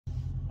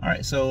All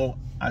right, so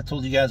I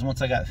told you guys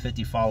once I got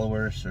 50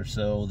 followers or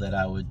so that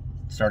I would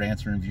start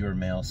answering viewer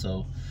mail.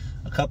 So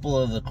a couple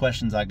of the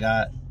questions I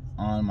got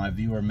on my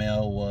viewer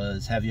mail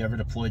was, have you ever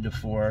deployed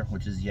before?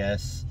 Which is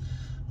yes.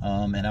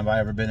 And have I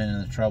ever been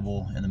in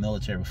trouble in the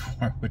military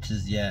before? Which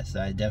is yes,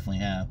 I definitely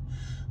have.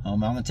 I'm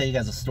going to tell you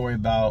guys a story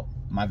about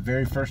my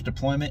very first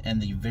deployment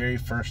and the very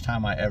first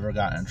time I ever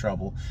got in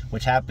trouble,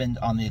 which happened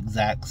on the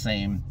exact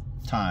same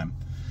time.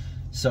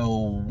 So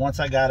once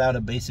I got out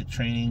of basic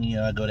training, you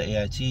know, I go to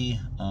AIT,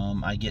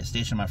 I get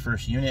stationed my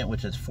first unit,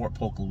 which is Fort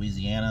Polk,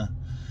 Louisiana.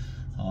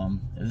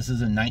 This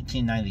is in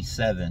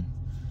 1997.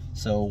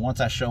 So once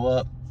I show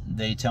up,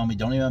 they tell me,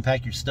 don't even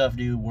unpack your stuff,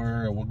 dude.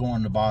 We're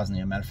going to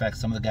Bosnia. Matter of fact,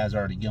 some of the guys are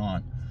already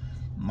gone.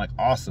 I'm like,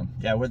 awesome.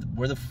 Yeah,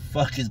 where the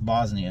fuck is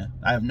Bosnia?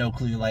 I have no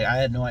clue. Like, I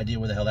had no idea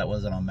where the hell that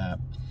was on a map.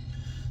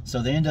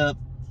 So they end up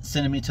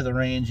sending me to the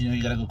range. You know,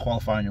 you got to go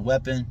qualify on your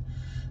weapon.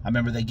 I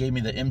remember they gave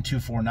me the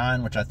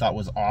M249, which I thought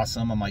was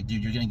awesome. I'm like,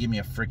 dude, you're going to give me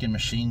a freaking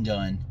machine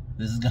gun.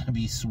 This is going to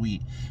be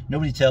sweet.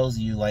 Nobody tells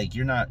you, like,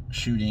 you're not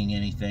shooting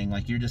anything.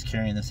 Like, you're just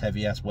carrying this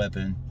heavy-ass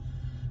weapon.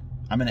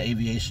 I'm in an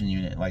aviation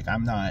unit. Like,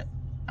 I'm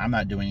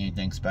not doing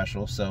anything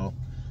special. So,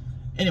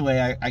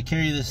 anyway, I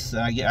carry this.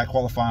 I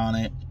qualify on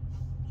it.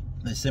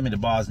 They send me to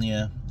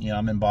Bosnia. You know,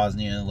 I'm in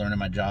Bosnia learning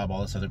my job,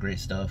 all this other great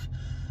stuff.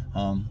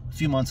 A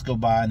few months go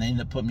by, and they end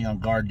up putting me on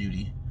guard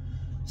duty.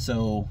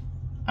 So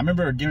I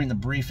remember during the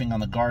briefing on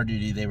the guard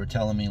duty, they were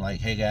telling me,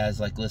 like, hey guys,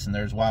 like, listen,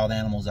 there's wild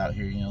animals out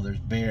here. You know, there's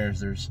bears,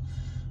 there's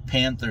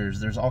panthers,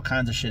 there's all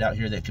kinds of shit out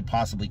here that could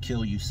possibly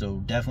kill you. So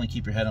definitely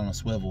keep your head on a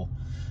swivel.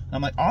 And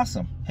I'm like,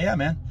 awesome. Hey, yeah,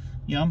 man.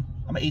 You know,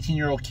 I'm an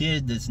 18-year-old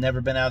kid that's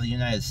never been out of the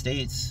United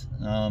States.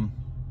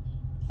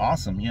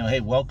 Awesome. You know,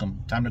 hey,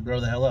 welcome. Time to grow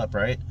the hell up,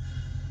 right?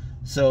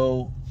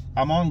 So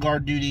I'm on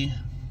guard duty,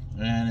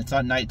 and it's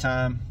at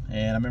nighttime.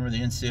 And I remember the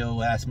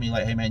NCO asked me,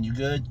 like, hey man, you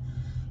good?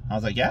 I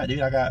was like, yeah,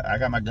 dude, I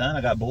got my gun,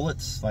 I got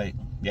bullets. Like,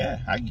 yeah,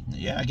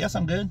 I guess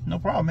I'm good. No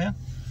problem, man.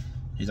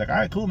 He's like, all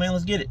right, cool, man,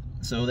 let's get it.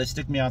 So they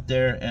stick me out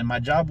there, and my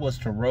job was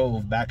to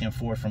rove back and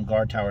forth from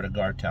guard tower to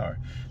guard tower.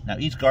 Now,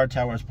 each guard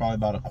tower is probably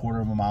about a quarter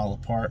of a mile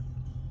apart.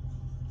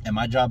 And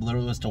my job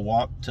literally was to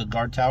walk to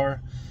guard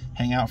tower,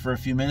 hang out for a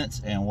few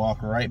minutes, and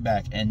walk right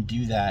back, and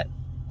do that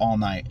all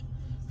night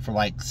for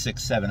like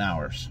 6-7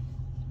 hours.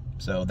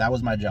 So that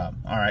was my job.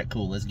 All right,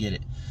 cool, let's get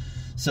it.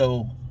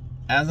 So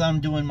as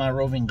I'm doing my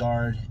roving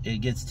guard,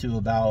 it gets to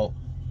about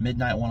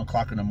midnight, 1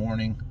 o'clock in the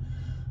morning,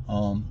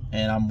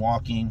 and I'm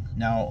walking.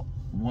 Now,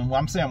 when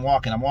I'm saying I'm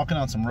walking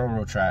on some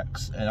railroad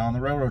tracks, and on the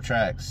railroad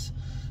tracks,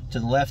 to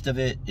the left of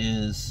it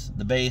is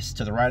the base,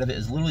 to the right of it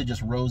is literally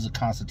just rows of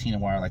concertina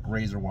wire, like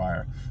razor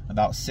wire,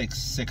 about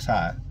six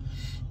high.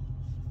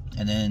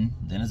 And then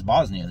it's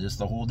Bosnia, just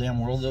the whole damn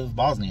world of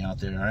Bosnia out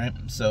there, all right?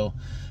 So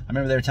I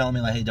remember they were telling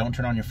me, like, hey, don't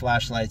turn on your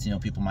flashlights, you know,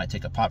 people might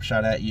take a pop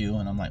shot at you.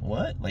 And I'm like,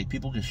 what? Like,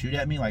 people can shoot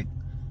at me? Like,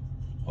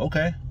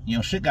 okay. You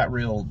know, shit got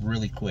real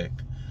really quick.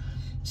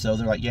 So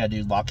they're like, yeah,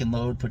 dude, lock and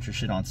load, put your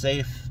shit on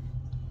safe,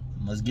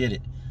 let's get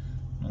it.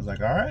 I was like,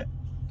 all right.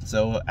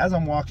 So as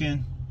I'm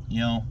walking,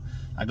 you know,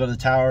 I go to the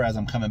tower. As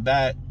I'm coming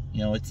back,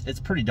 you know, it's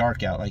pretty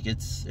dark out. Like,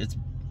 it's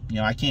you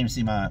know, I can't even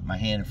see my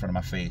hand in front of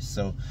my face.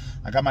 So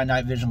I got my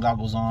night vision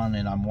goggles on,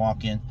 and I'm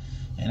walking.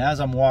 And as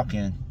I'm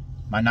walking,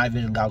 my night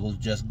vision goggles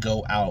just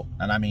go out.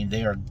 And I mean,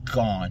 they are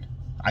gone.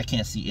 I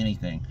can't see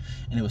anything.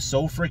 And it was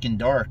so freaking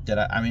dark that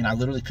I mean, I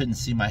literally couldn't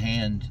see my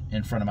hand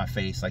in front of my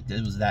face. Like,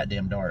 it was that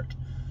damn dark.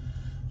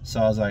 So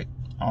I was like,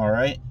 all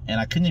right. And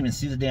I couldn't even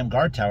see the damn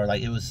guard tower.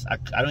 Like, it was, I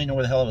don't even know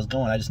where the hell I was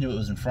going. I just knew it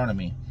was in front of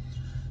me.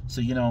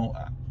 So, you know,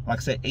 like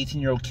I said,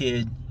 18-year-old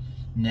kid,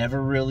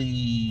 never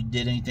really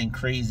did anything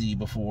crazy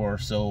before,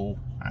 so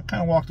I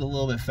kind of walked a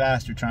little bit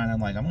faster, I'm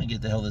like, I'm gonna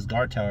get the hell this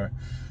guard tower.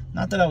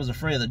 Not that I was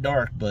afraid of the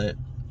dark, but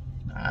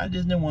I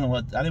just didn't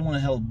want to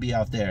hell be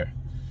out there.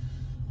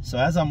 So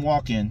as I'm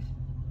walking,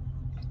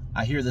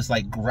 I hear this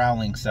like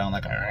growling sound,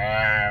 like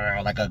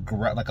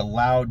a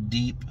loud,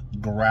 deep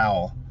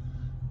growl,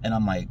 and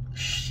I'm like,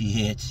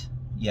 shit,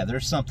 yeah,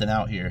 there's something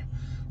out here.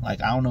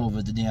 Like, I don't know if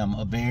it's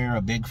a bear,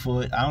 a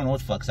Bigfoot, I don't know what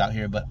the fuck's out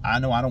here, but I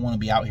know I don't want to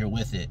be out here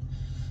with it.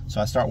 So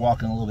I start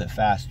walking a little bit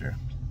faster,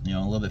 you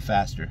know, a little bit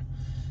faster.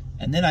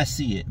 And then I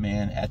see it,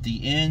 man, at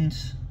the end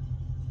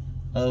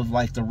of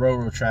like the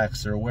railroad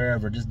tracks or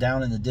wherever, just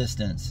down in the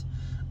distance,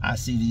 I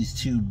see these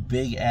two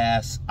big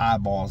ass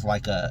eyeballs,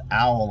 like a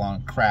owl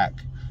on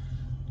crack.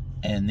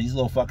 And these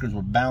little fuckers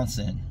were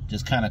bouncing,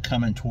 just kind of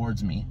coming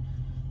towards me.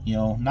 You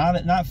know,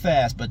 not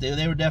fast, but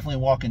they were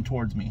definitely walking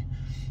towards me.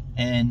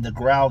 And the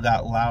growl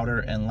got louder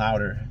and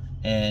louder.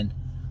 And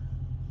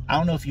I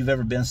don't know if you've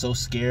ever been so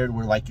scared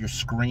where, like, you're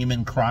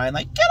screaming, crying,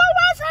 like, get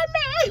away from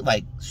me!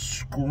 Like,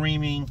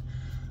 screaming.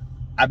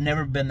 I've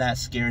never been that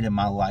scared in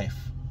my life.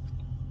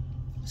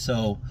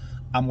 So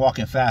I'm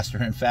walking faster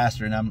and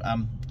faster, and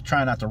I'm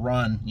trying not to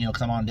run, you know,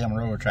 because I'm on damn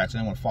railroad tracks. I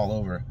didn't want to fall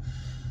over.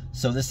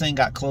 So this thing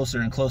got closer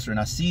and closer, and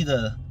I see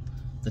the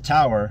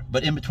tower,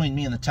 but in between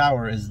me and the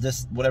tower is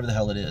this, whatever the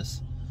hell it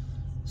is.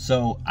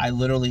 So I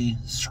literally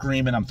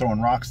scream, and I'm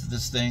throwing rocks at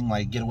this thing,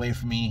 like, get away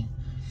from me.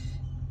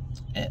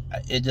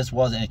 it just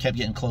wasn't. It kept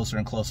getting closer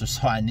and closer.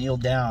 So I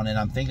kneeled down, and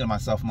I'm thinking to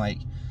myself, I'm like,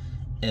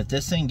 if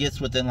this thing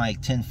gets within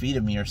like 10 feet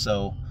of me or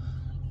so,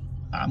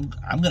 I'm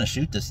gonna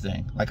shoot this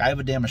thing. Like, I have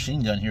a damn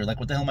machine gun here. Like,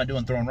 what the hell am I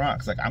doing throwing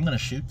rocks? Like, I'm gonna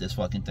shoot this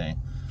fucking thing.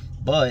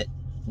 But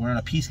we're on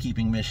a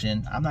peacekeeping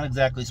mission. I'm not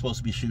exactly supposed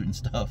to be shooting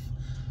stuff.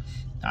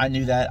 I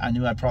knew that. I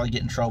knew I'd probably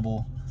get in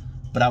trouble,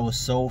 but I was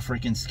so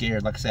freaking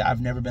scared. Like I said,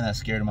 I've never been that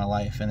scared in my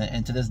life,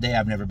 and to this day,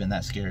 I've never been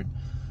that scared.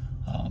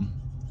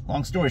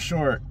 Long story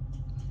short,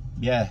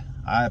 yeah,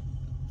 I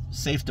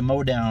safed a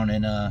mow down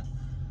in a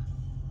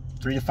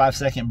 3 to 5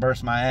 second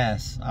burst my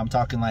ass. I'm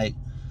talking like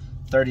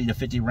 30 to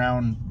 50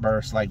 round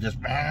bursts, like just,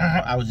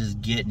 I was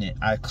just getting it.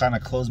 I kind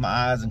of closed my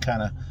eyes and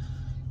kind of,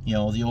 you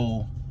know, the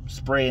old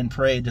spray and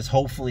pray, just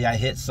hopefully I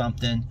hit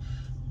something.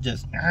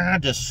 Just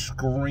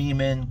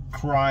screaming,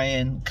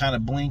 crying, kind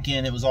of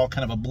blinking. It was all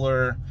kind of a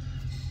blur.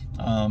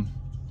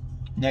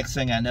 Next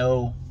thing I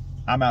know,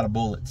 I'm out of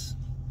bullets.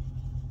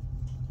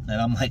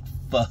 And I'm like,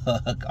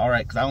 fuck. All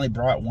right, because I only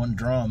brought one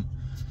drum,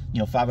 you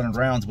know, 500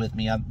 rounds with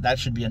me. That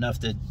should be enough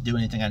to do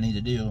anything I need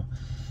to do.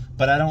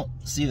 But I don't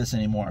see this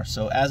anymore.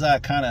 So as I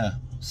kind of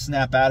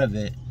snap out of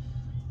it,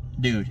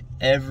 dude,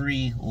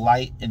 every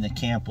light in the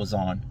camp was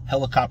on.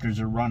 Helicopters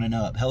are running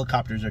up.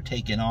 Helicopters are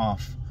taking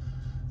off.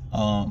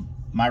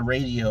 My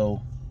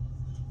radio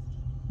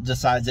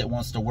decides it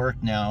wants to work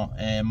now,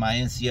 and my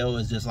NCO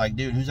is just like,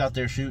 dude, who's out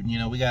there shooting? You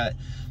know, we got,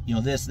 you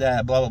know, this,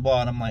 that, blah, blah,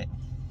 blah. And I'm like,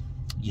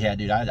 yeah,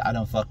 dude, I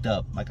done fucked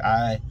up. Like,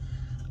 I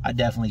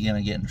definitely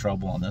gonna get in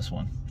trouble on this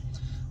one.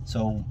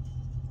 So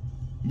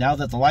now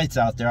that the light's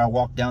out there, I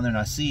walk down there and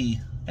I see,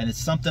 and it's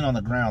something on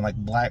the ground, like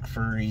black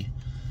furry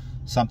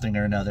something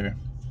or another.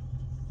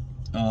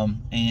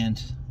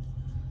 And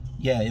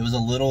yeah, it was a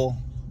little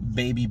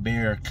baby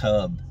bear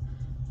cub.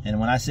 And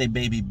when I say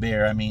baby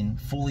bear, I mean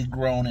fully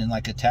grown in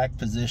like attack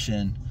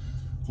position,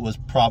 was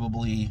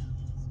probably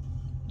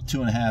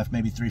 2.5,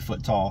 maybe 3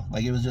 foot tall.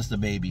 Like, it was just a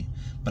baby.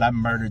 But I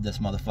murdered this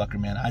motherfucker,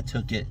 man. I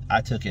took it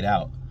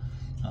out.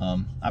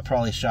 I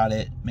probably shot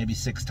it maybe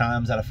 6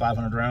 times out of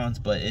 500 rounds,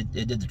 but it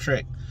did the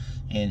trick,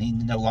 and he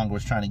no longer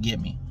was trying to get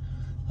me.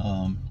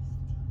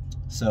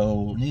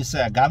 So needless to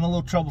say, I got in a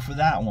little trouble for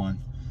that one.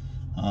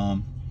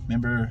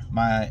 Remember,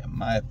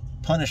 my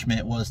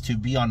punishment was to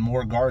be on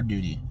more guard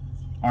duty.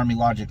 Army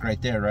logic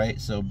right there, right?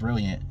 So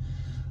brilliant.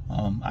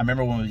 I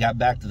remember when we got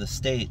back to the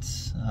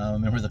States, I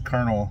remember the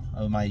colonel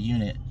of my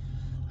unit,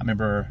 I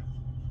remember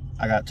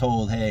I got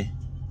told, hey,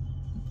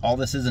 all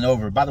this isn't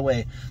over. By the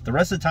way, the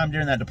rest of the time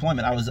during that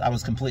deployment, I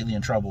was completely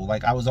in trouble.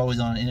 Like, I was always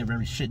on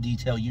every shit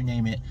detail, you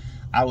name it.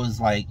 I was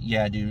like,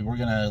 yeah, dude, we're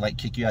gonna like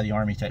kick you out of the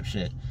Army type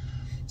shit.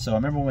 So I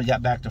remember when we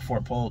got back to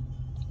Fort Polk,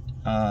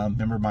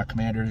 remember my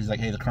commander, he's like,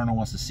 hey, the colonel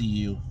wants to see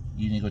you.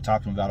 You need to go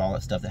talk to him about all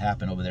that stuff that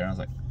happened over there. And I was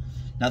like,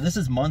 now this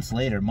is months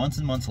later, months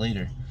and months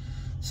later.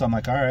 So I'm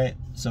like, all right.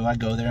 So I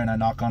go there and I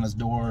knock on his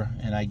door,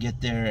 and I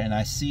get there and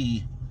I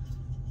see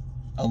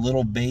a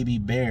little baby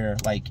bear,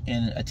 like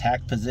in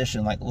attack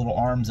position, like little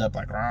arms up,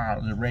 like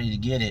they're ready to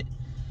get it.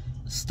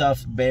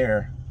 Stuffed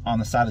bear on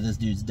the side of this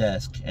dude's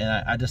desk. And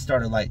I just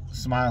started like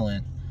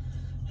smiling.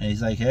 And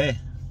he's like, hey,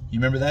 you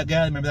remember that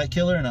guy? Remember that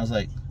killer? And I was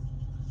like,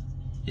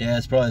 yeah,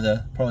 it's probably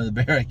the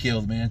bear I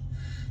killed, man.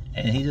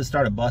 And he just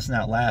started busting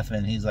out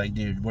laughing. He's like,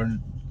 dude,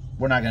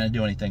 we're not gonna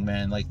do anything,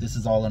 man. Like, this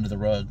is all under the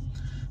rug.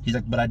 He's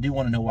like, but I do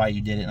want to know why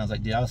you did it. And I was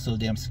like, dude, I was so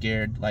damn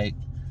scared. Like,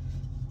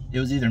 it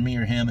was either me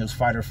or him. It was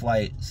fight or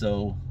flight.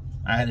 So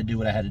I had to do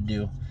what I had to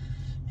do.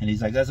 And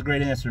he's like, that's a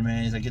great answer,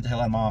 man. He's like, get the hell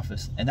out of my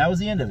office. And that was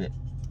the end of it.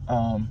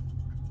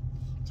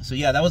 So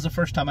yeah, that was the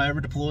first time I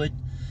ever deployed.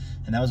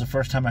 And that was the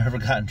first time I ever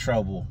got in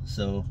trouble.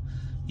 So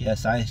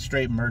yes, I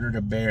straight murdered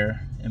a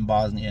bear in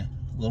Bosnia.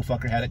 Little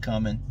fucker had it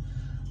coming.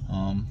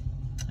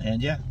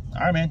 And yeah,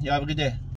 all right, man. Y'all have a good day.